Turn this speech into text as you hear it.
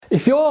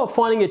If you're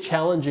finding it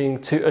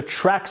challenging to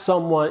attract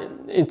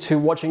someone into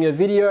watching your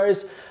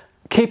videos,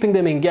 keeping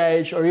them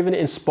engaged, or even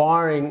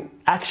inspiring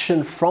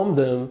action from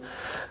them,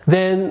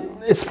 then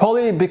it's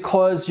probably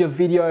because your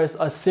videos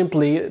are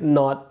simply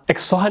not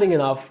exciting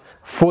enough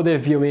for their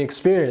viewing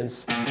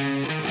experience.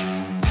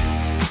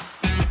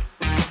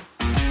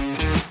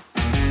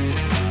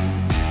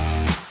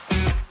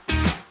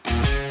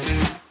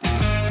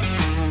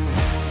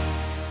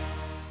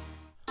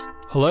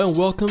 Hello and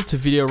welcome to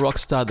Video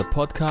Rockstar, the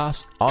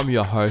podcast. I'm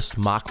your host,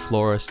 Mark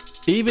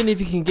Flores. Even if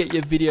you can get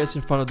your videos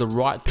in front of the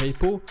right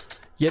people,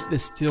 yet they're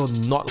still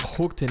not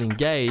hooked and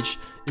engaged,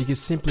 it can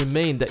simply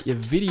mean that your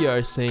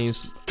video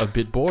seems a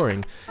bit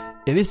boring.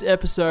 In this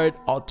episode,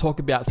 I'll talk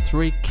about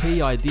 3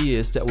 key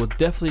ideas that will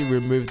definitely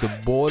remove the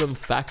boredom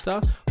factor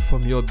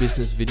from your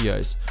business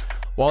videos.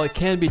 While it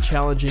can be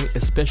challenging,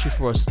 especially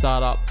for a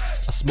startup,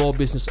 a small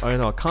business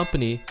owner or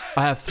company,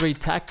 I have 3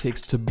 tactics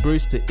to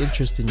boost the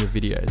interest in your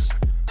videos.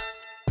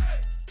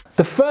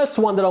 The first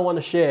one that I want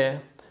to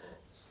share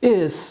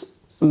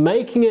is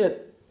making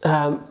it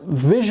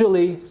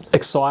visually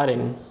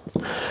exciting.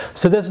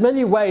 So there's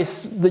many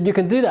ways that you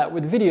can do that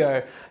with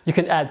video. You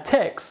can add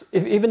text,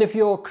 even if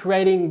you're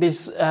creating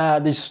these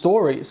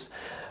stories.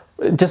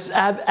 Just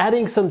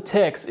adding some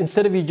text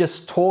instead of you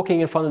just talking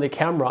in front of the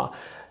camera.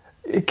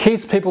 It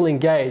keeps people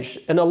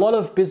engaged. And a lot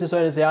of business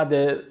owners out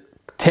there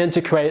tend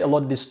to create a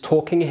lot of these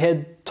talking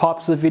head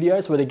types of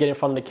videos where they get in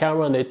front of the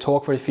camera and they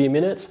talk for a few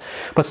minutes.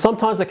 But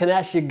sometimes it can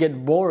actually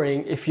get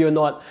boring if you're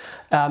not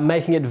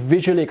making it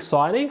visually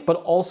exciting, but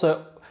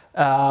also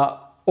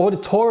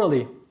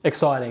auditorily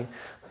exciting,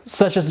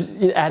 such as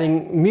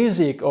adding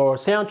music or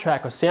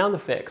soundtrack or sound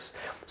effects.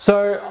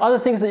 So other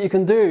things that you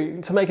can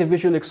do to make it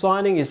visually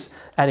exciting is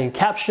adding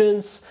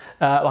captions,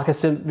 like I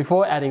said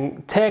before,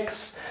 adding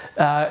text,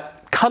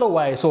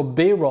 cutaways or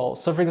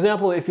B-rolls. So for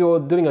example, if you're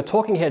doing a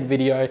talking head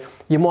video,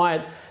 you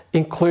might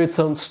include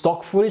some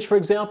stock footage, for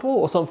example,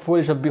 or some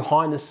footage of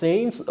behind the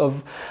scenes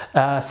of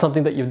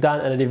something that you've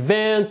done at an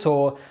event,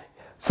 or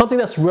something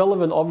that's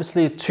relevant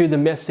obviously to the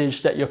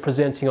message that you're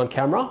presenting on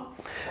camera.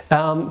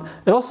 And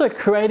also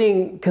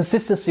creating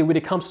consistency when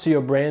it comes to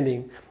your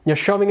branding. You're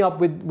showing up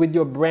with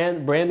your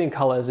branding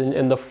colors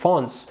and the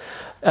fonts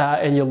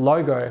and your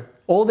logo.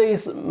 All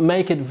these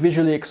make it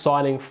visually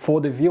exciting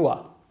for the viewer.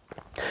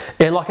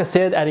 And like I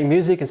said, adding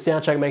music and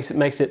soundtrack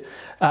makes it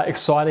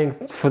exciting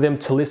for them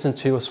to listen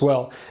to as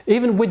well.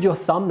 Even with your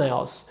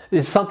thumbnails,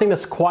 it's something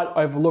that's quite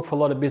overlooked for a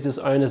lot of business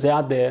owners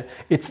out there.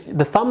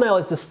 The thumbnail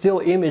is the still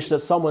image that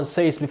someone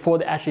sees before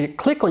they actually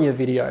click on your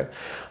video.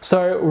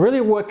 So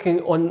really working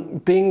on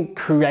being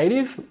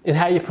creative in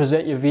how you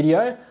present your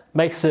video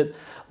makes it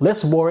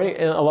less boring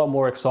and a lot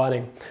more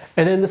exciting.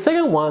 And then the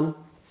second one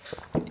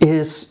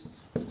is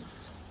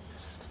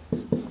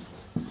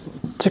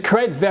to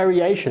create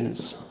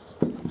variations.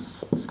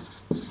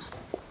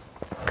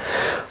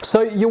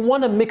 So you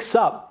want to mix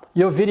up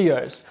your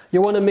videos.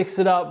 You want to mix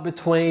it up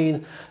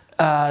between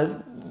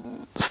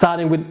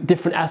starting with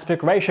different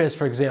aspect ratios,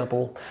 for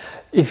example.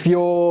 If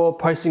you're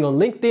posting on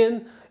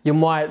LinkedIn, you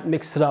might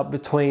mix it up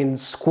between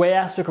square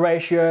aspect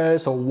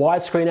ratios or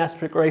widescreen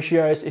aspect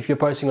ratios. If you're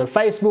posting on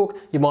Facebook,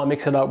 you might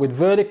mix it up with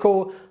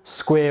vertical,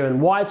 square,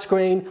 and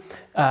widescreen.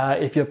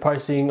 If you're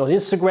posting on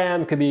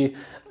Instagram, it could be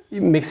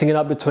mixing it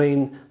up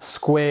between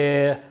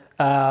square,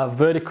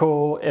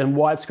 vertical and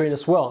widescreen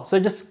as well. So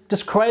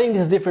just creating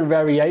these different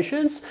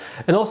variations,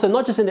 and also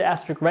not just in the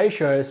aspect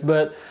ratios,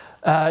 but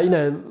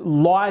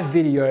live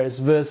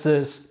videos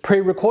versus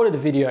pre-recorded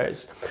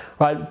videos,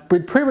 right?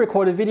 With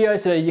pre-recorded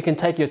videos, you can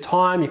take your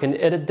time, you can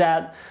edit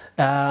that,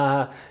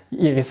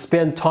 you can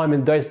spend time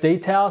in those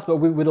details. But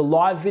with a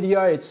live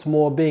video, it's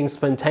more being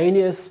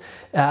spontaneous.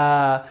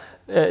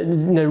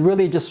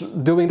 Really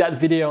just doing that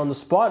video on the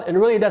spot, and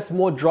really that's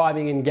more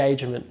driving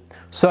engagement.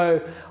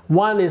 So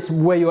one is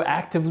where you're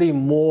actively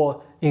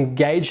more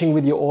engaging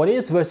with your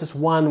audience versus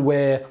one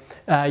where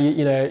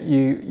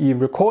you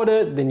record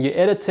it, then you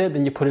edit it,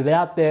 then you put it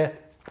out there.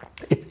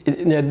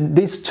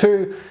 These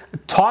 2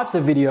 types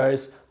of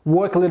videos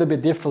work a little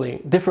bit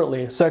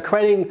differently. So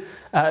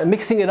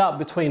mixing it up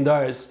between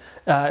those,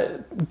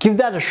 give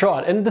that a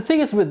shot. And the thing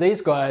is with these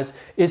guys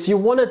is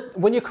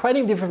when you're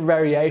creating different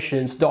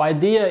variations, the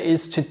idea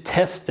is to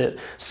test it,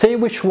 see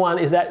which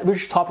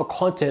type of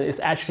content is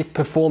actually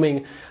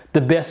performing the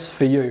best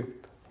for you.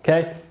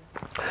 Okay.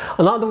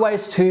 Another way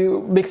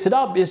to mix it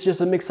up is just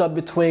a mix up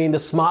between the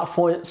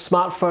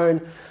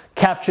smartphone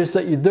captures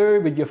that you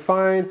do with your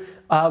phone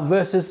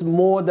versus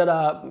more that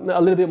are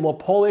a little bit more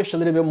polished, a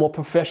little bit more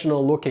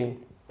professional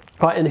looking.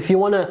 Right? And if you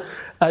want to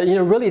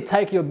really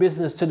take your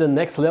business to the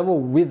next level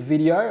with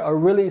video, I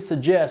really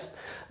suggest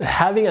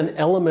having an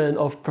element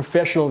of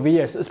professional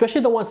videos,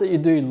 especially the ones that you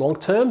do long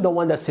term, the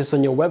one that sits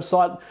on your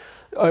website,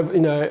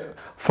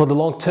 for the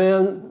long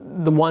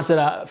term, the ones that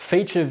are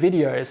feature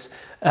videos,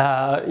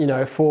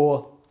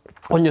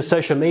 on your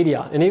social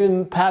media,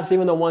 and perhaps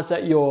even the ones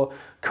that you're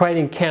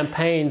creating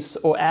campaigns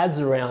or ads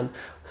around.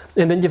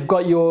 And then you've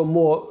got your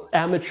more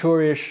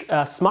amateurish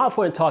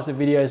smartphone types of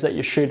videos that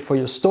you shoot for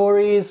your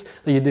stories,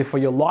 that you do for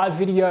your live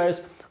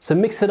videos. So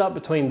mix it up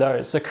between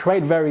those. So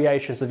create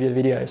variations of your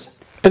videos.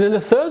 And then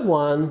the third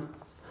one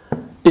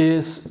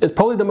is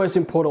probably the most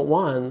important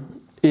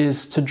one,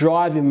 is to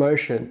drive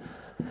emotion.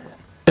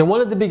 And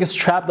one of the biggest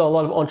traps that a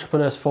lot of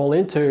entrepreneurs fall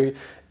into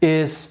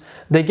is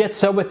they get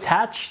so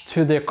attached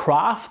to their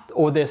craft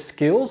or their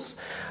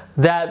skills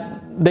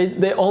that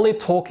they're only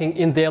talking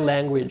in their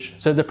language.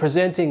 So they're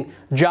presenting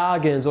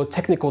jargons or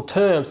technical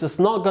terms that's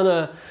not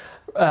gonna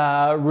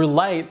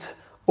relate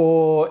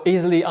or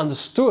easily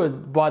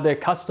understood by their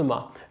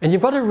customer. And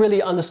you've got to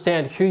really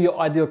understand who your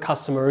ideal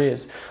customer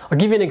is. I'll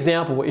give you an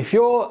example. If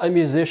you're a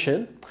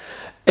musician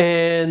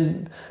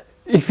and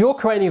if you're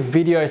creating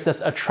videos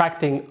that's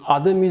attracting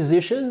other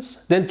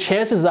musicians, then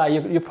chances are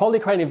you're probably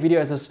creating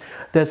videos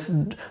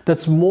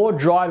that's more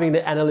driving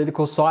the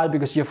analytical side,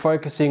 because you're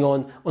focusing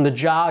on the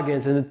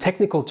jargons and the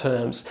technical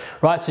terms,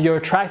 right? So you're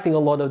attracting a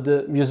lot of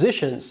the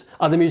musicians,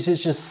 other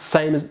musicians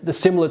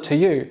similar to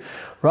you,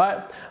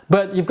 right?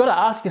 But you've got to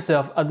ask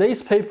yourself, are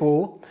these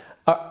people,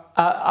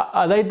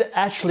 are they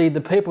actually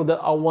the people that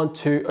I want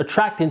to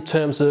attract in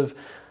terms of,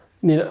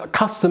 you know,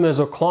 customers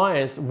or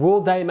clients?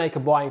 Will they make a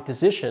buying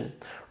decision,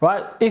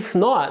 right? If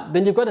not,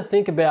 then you've got to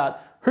think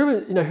about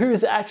who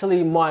is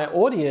actually my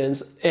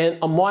audience, and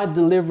am I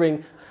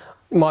delivering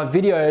my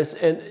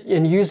videos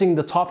and using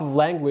the type of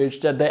language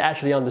that they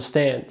actually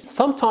understand.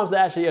 Sometimes they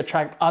actually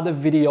attract other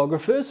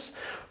videographers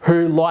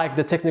who like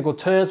the technical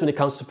terms when it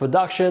comes to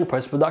production,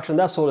 post-production,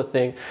 that sort of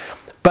thing.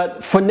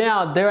 But for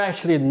now, they're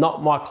actually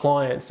not my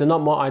clients. They're not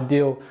my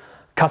ideal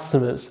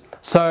customers.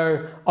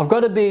 So I've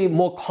got to be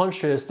more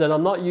conscious that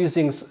I'm not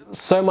using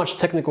so much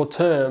technical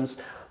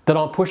terms that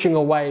I'm pushing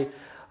away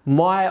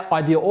my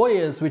ideal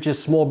audience, which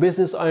is small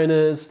business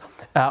owners,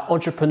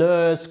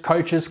 entrepreneurs,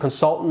 coaches,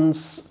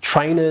 consultants,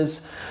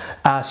 trainers,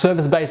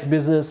 service-based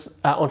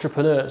business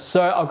entrepreneurs.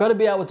 So I've got to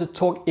be able to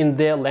talk in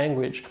their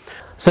language.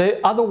 So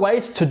other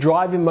ways to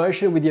drive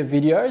emotion with your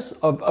videos,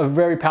 a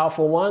very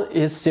powerful one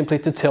is simply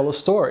to tell a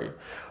story,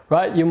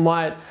 right? You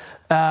might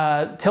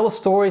tell a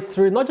story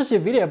through not just your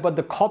video, but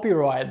the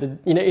copyright,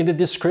 in the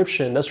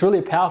description. That's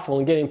really powerful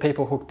in getting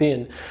people hooked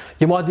in.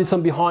 You might do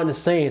some behind the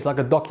scenes, like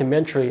a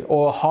documentary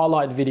or a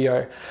highlight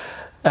video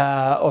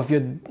of your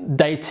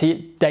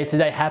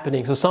day-to-day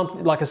happenings, or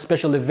something like a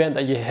special event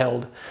that you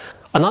held.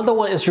 Another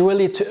one is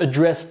really to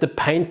address the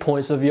pain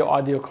points of your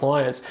ideal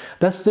clients.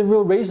 That's the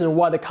real reason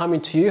why they're coming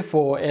to you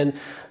for and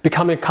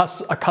becoming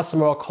a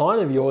customer or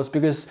client of yours,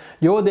 because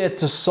you're there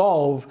to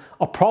solve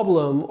a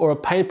problem or a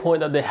pain point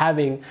that they're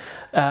having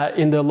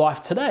in their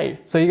life today.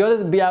 So you got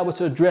to be able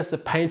to address the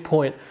pain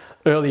point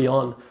early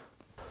on.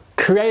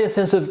 Create a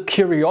sense of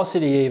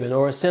curiosity even,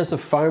 or a sense of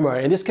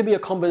FOMO. And this could be a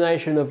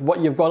combination of what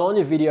you've got on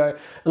your video,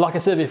 and like I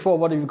said before,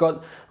 what you've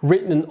got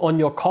written on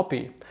your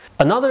copy.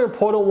 Another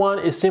important one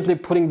is simply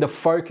putting the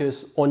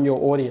focus on your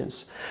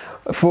audience.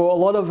 For a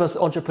lot of us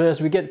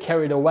entrepreneurs, we get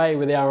carried away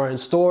with our own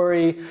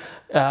story,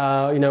 with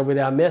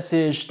our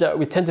message, that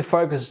we tend to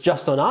focus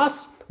just on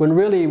us, when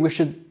really we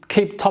should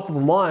keep top of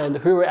mind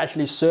who we're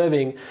actually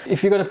serving.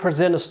 If you're going to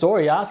present a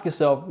story, ask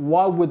yourself,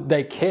 why would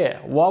they care?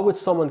 Why would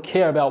someone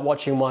care about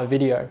watching my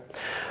video?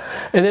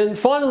 And then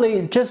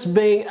finally, just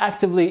being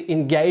actively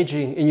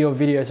engaging in your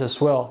videos as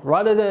well.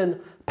 Rather than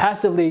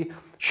passively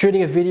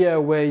shooting a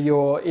video where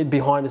you're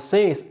behind the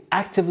scenes,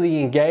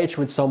 actively engage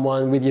with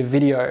someone with your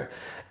video.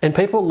 And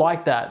people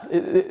like that.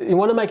 You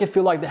want to make it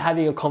feel like they're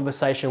having a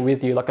conversation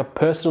with you, like a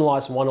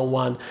personalized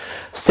one-on-one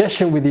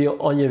session with you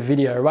on your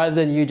video, rather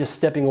than you just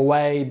stepping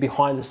away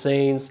behind the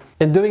scenes.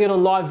 And doing it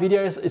on live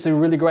videos is a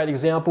really great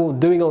example.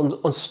 Doing it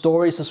on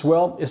stories as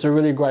well is a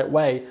really great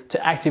way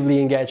to actively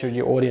engage with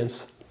your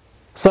audience.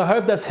 So I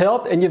hope that's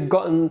helped, and you've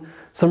gotten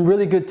some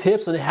really good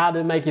tips on how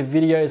to make your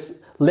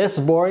videos less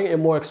boring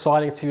and more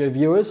exciting to your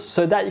viewers,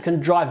 so that you can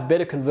drive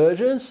better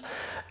conversions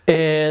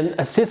and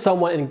assist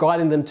someone in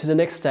guiding them to the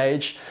next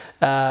stage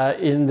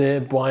in their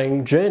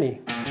buying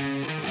journey.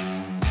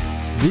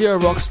 Video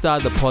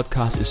Rockstar, the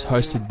podcast, is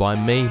hosted by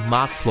me,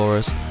 Mark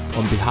Flores,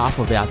 on behalf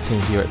of our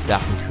team here at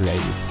Falcon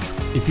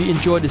Creative. If you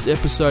enjoyed this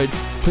episode,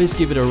 please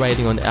give it a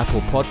rating on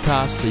Apple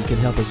Podcasts so you can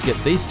help us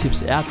get these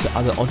tips out to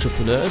other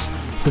entrepreneurs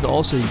who can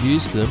also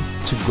use them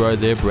to grow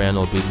their brand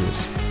or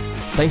business.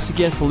 Thanks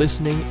again for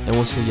listening, and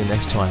we'll see you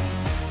next time.